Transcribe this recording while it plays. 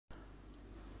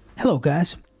Hello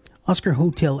guys, Oscar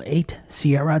Hotel 8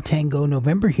 Sierra Tango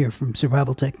November here from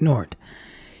Survival Tech Nord.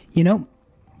 You know,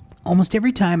 almost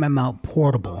every time I'm out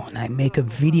portable and I make a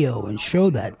video and show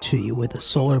that to you with a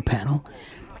solar panel,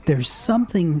 there's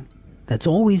something that's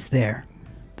always there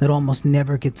that almost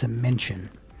never gets a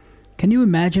mention. Can you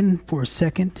imagine for a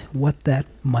second what that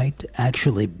might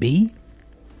actually be?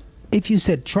 If you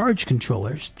said charge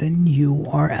controllers, then you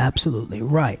are absolutely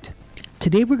right.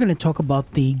 Today we're going to talk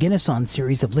about the Genasun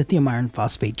series of lithium iron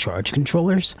phosphate charge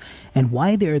controllers and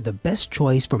why they're the best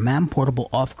choice for man-portable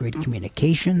off-grid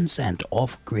communications and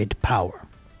off-grid power.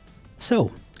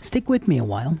 So, stick with me a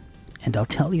while and I'll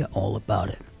tell you all about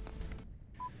it.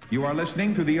 You are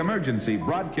listening to the Emergency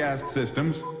Broadcast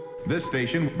Systems. This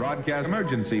station broadcasts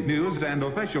emergency news and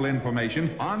official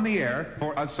information on the air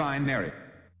for a assigned area.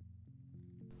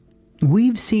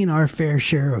 We've seen our fair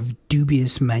share of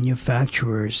dubious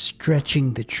manufacturers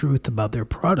stretching the truth about their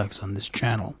products on this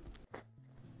channel.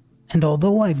 And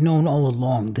although I've known all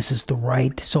along this is the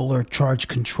right solar charge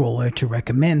controller to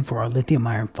recommend for our lithium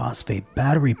iron phosphate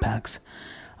battery packs,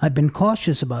 I've been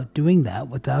cautious about doing that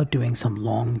without doing some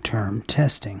long-term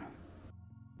testing.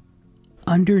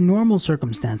 Under normal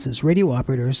circumstances, radio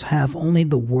operators have only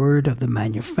the word of the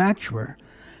manufacturer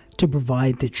to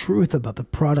provide the truth about the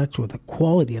product or the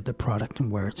quality of the product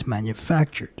and where it's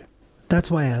manufactured.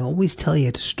 That's why I always tell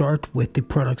you to start with the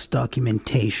product's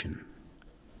documentation.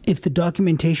 If the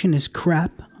documentation is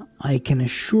crap, I can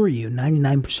assure you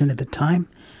 99% of the time,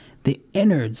 the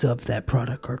innards of that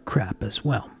product are crap as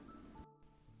well.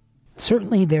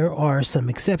 Certainly there are some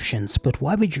exceptions, but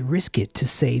why would you risk it to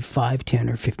save 5, 10,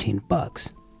 or 15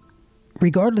 bucks?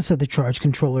 Regardless of the charge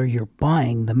controller you're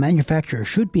buying, the manufacturer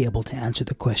should be able to answer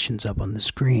the questions up on the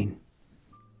screen.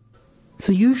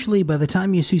 So usually by the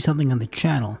time you see something on the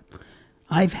channel,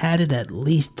 I've had it at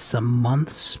least some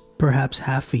months, perhaps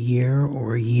half a year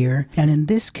or a year, and in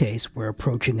this case we're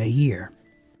approaching a year.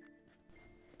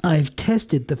 I've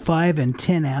tested the 5 and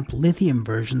 10 amp lithium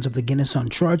versions of the Genasun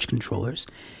charge controllers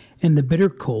in the bitter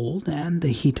cold and the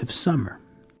heat of summer.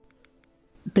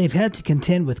 They've had to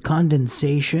contend with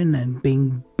condensation and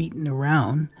being beaten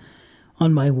around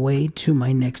on my way to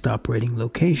my next operating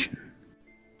location.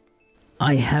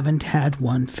 I haven't had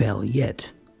one fail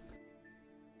yet.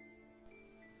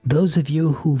 Those of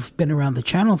you who've been around the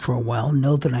channel for a while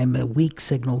know that I'm a weak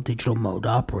signal digital mode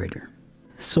operator.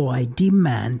 So I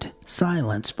demand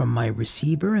silence from my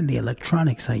receiver and the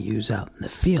electronics I use out in the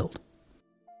field.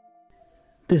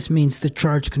 This means the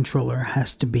charge controller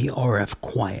has to be RF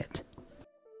quiet.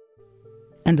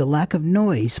 And a lack of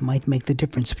noise might make the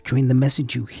difference between the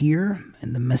message you hear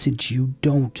and the message you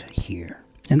don't hear.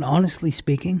 And honestly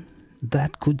speaking,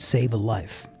 that could save a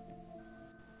life.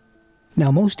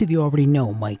 Now most of you already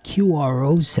know my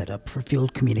QRO setup for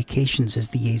field communications is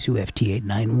the Yaesu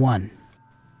FT891.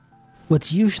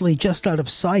 What's usually just out of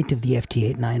sight of the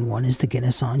FT891 is the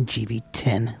Genasun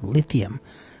GV10 Lithium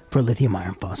for lithium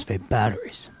iron phosphate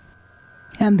batteries.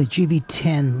 And the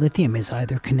GV10 Lithium is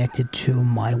either connected to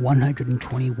my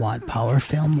 120 watt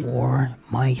PowerFilm or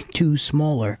my two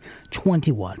smaller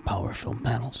 20 watt PowerFilm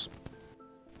panels.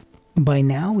 By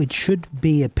now it should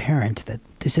be apparent that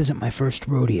this isn't my first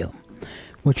rodeo.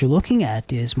 What you're looking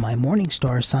at is my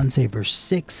Morningstar Sunsaver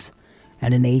 6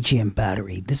 and an AGM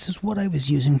battery. This is what I was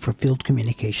using for field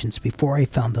communications before I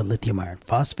found the lithium iron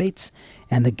phosphates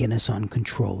and the Genasun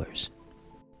controllers.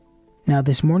 Now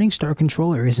this Morningstar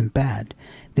controller isn't bad.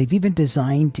 They've even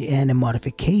designed in a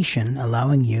modification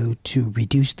allowing you to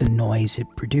reduce the noise it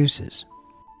produces.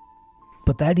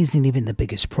 But that isn't even the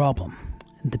biggest problem.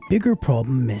 The bigger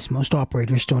problem is most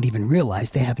operators don't even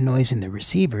realize they have noise in their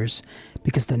receivers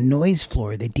because the noise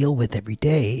floor they deal with every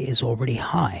day is already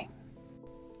high.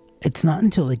 It's not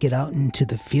until they get out into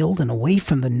the field and away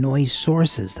from the noise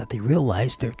sources that they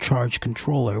realize their charge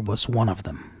controller was one of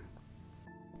them.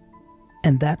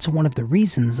 And that's one of the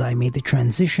reasons I made the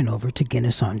transition over to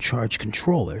Genasun charge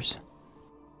controllers.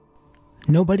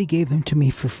 Nobody gave them to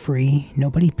me for free.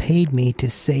 Nobody paid me to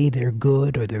say they're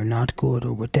good or they're not good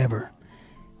or whatever.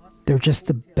 They're just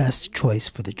the best choice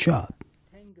for the job.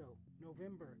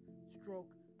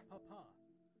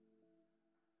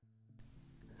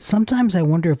 Sometimes I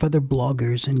wonder if other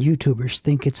bloggers and YouTubers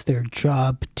think it's their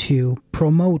job to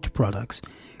promote products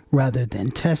rather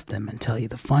than test them and tell you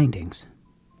the findings.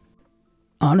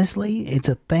 Honestly, it's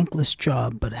a thankless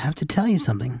job, but I have to tell you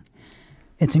something.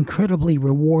 It's incredibly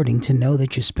rewarding to know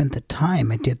that you spent the time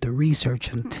and did the research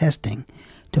and testing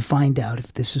to find out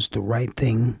if this is the right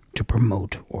thing to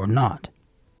promote or not.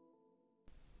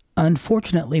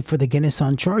 Unfortunately for the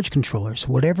Genasun charge controllers,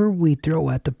 whatever we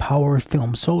throw at the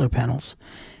PowerFilm solar panels,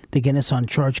 the Genasun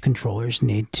charge controllers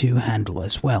need to handle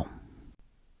as well.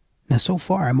 Now so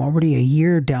far I'm already a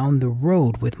year down the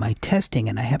road with my testing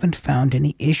and I haven't found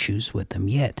any issues with them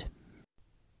yet.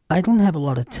 I don't have a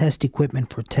lot of test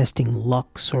equipment for testing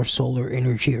lux or solar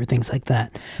energy or things like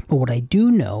that, but what I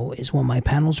do know is when my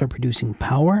panels are producing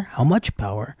power, how much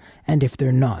power, and if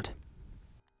they're not.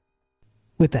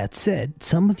 With that said,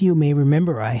 some of you may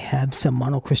remember I have some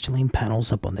monocrystalline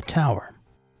panels up on the tower.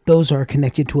 Those are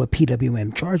connected to a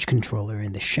PWM charge controller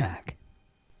in the shack.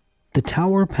 The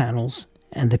tower panels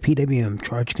and the PWM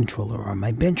charge controller are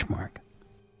my benchmark.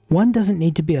 One doesn't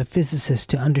need to be a physicist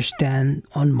to understand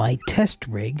on my test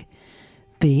rig,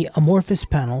 the amorphous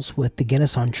panels with the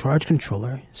Genasun charge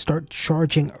controller start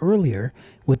charging earlier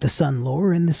with the sun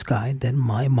lower in the sky than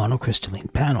my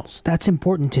monocrystalline panels. That's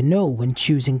important to know when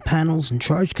choosing panels and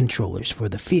charge controllers for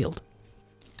the field.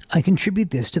 I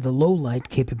contribute this to the low light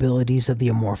capabilities of the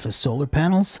amorphous solar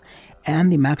panels and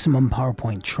the maximum power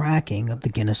point tracking of the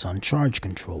Genasun charge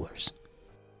controllers.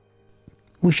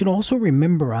 We should also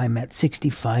remember I'm at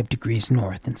 65 degrees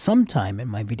north, and sometime in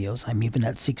my videos I'm even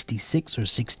at 66 or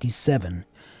 67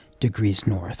 degrees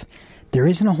north. There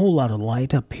isn't a whole lot of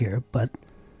light up here, but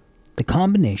the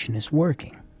combination is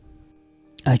working.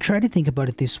 I try to think about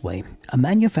it this way. A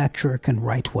manufacturer can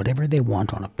write whatever they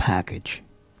want on a package,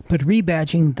 but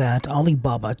rebadging that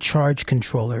Alibaba charge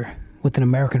controller with an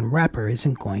American wrapper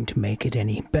isn't going to make it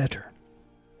any better.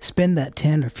 Spend that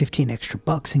 10 or 15 extra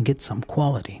bucks and get some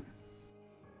quality.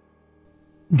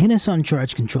 Genasun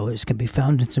charge controllers can be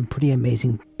found in some pretty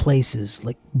amazing places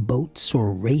like boats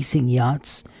or racing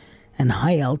yachts and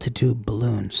high-altitude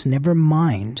balloons, never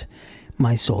mind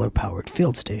my solar-powered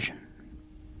field station.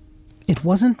 It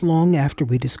wasn't long after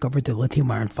we discovered the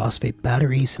lithium iron phosphate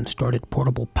batteries and started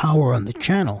portable power on the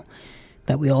channel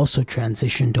that we also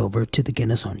transitioned over to the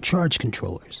Genasun charge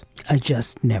controllers. I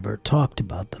just never talked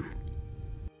about them.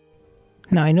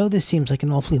 Now I know this seems like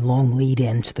an awfully long lead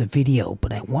in to the video,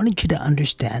 but I wanted you to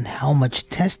understand how much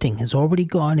testing has already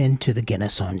gone into the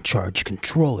Genasun charge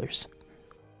controllers.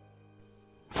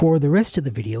 For the rest of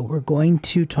the video, we're going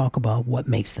to talk about what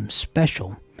makes them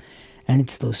special, and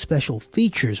it's those special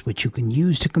features which you can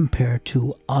use to compare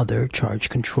to other charge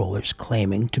controllers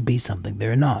claiming to be something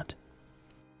they're not.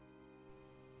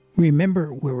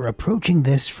 Remember, we're approaching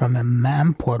this from a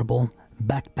man-portable,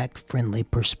 backpack-friendly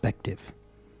perspective.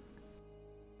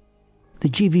 The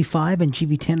GV5 and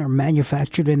GV10 are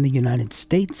manufactured in the United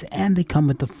States and they come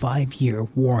with a 5-year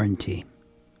warranty.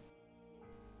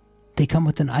 They come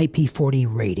with an IP40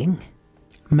 rating.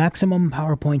 Maximum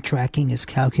power point tracking is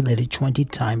calculated 20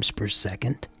 times per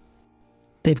second.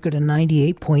 They've got a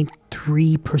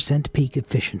 98.3% peak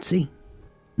efficiency.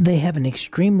 They have an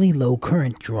extremely low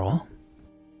current draw.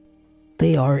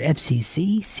 They are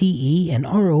FCC, CE, and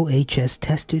ROHS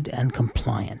tested and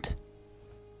compliant.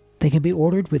 They can be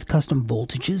ordered with custom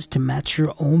voltages to match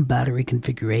your own battery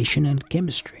configuration and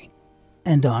chemistry.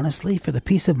 And honestly, for the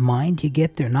peace of mind you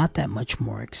get, they're not that much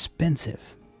more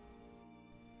expensive.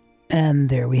 And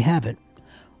there we have it.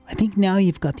 I think now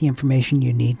you've got the information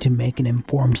you need to make an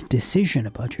informed decision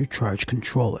about your charge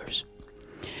controllers.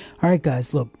 Alright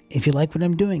guys, look, if you like what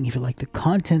I'm doing, if you like the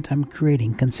content I'm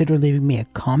creating, consider leaving me a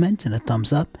comment and a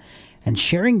thumbs up, and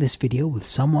sharing this video with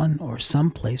someone or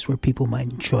someplace where people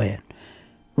might enjoy it.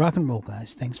 Rock and roll,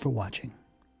 guys. Thanks for watching.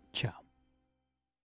 Ciao.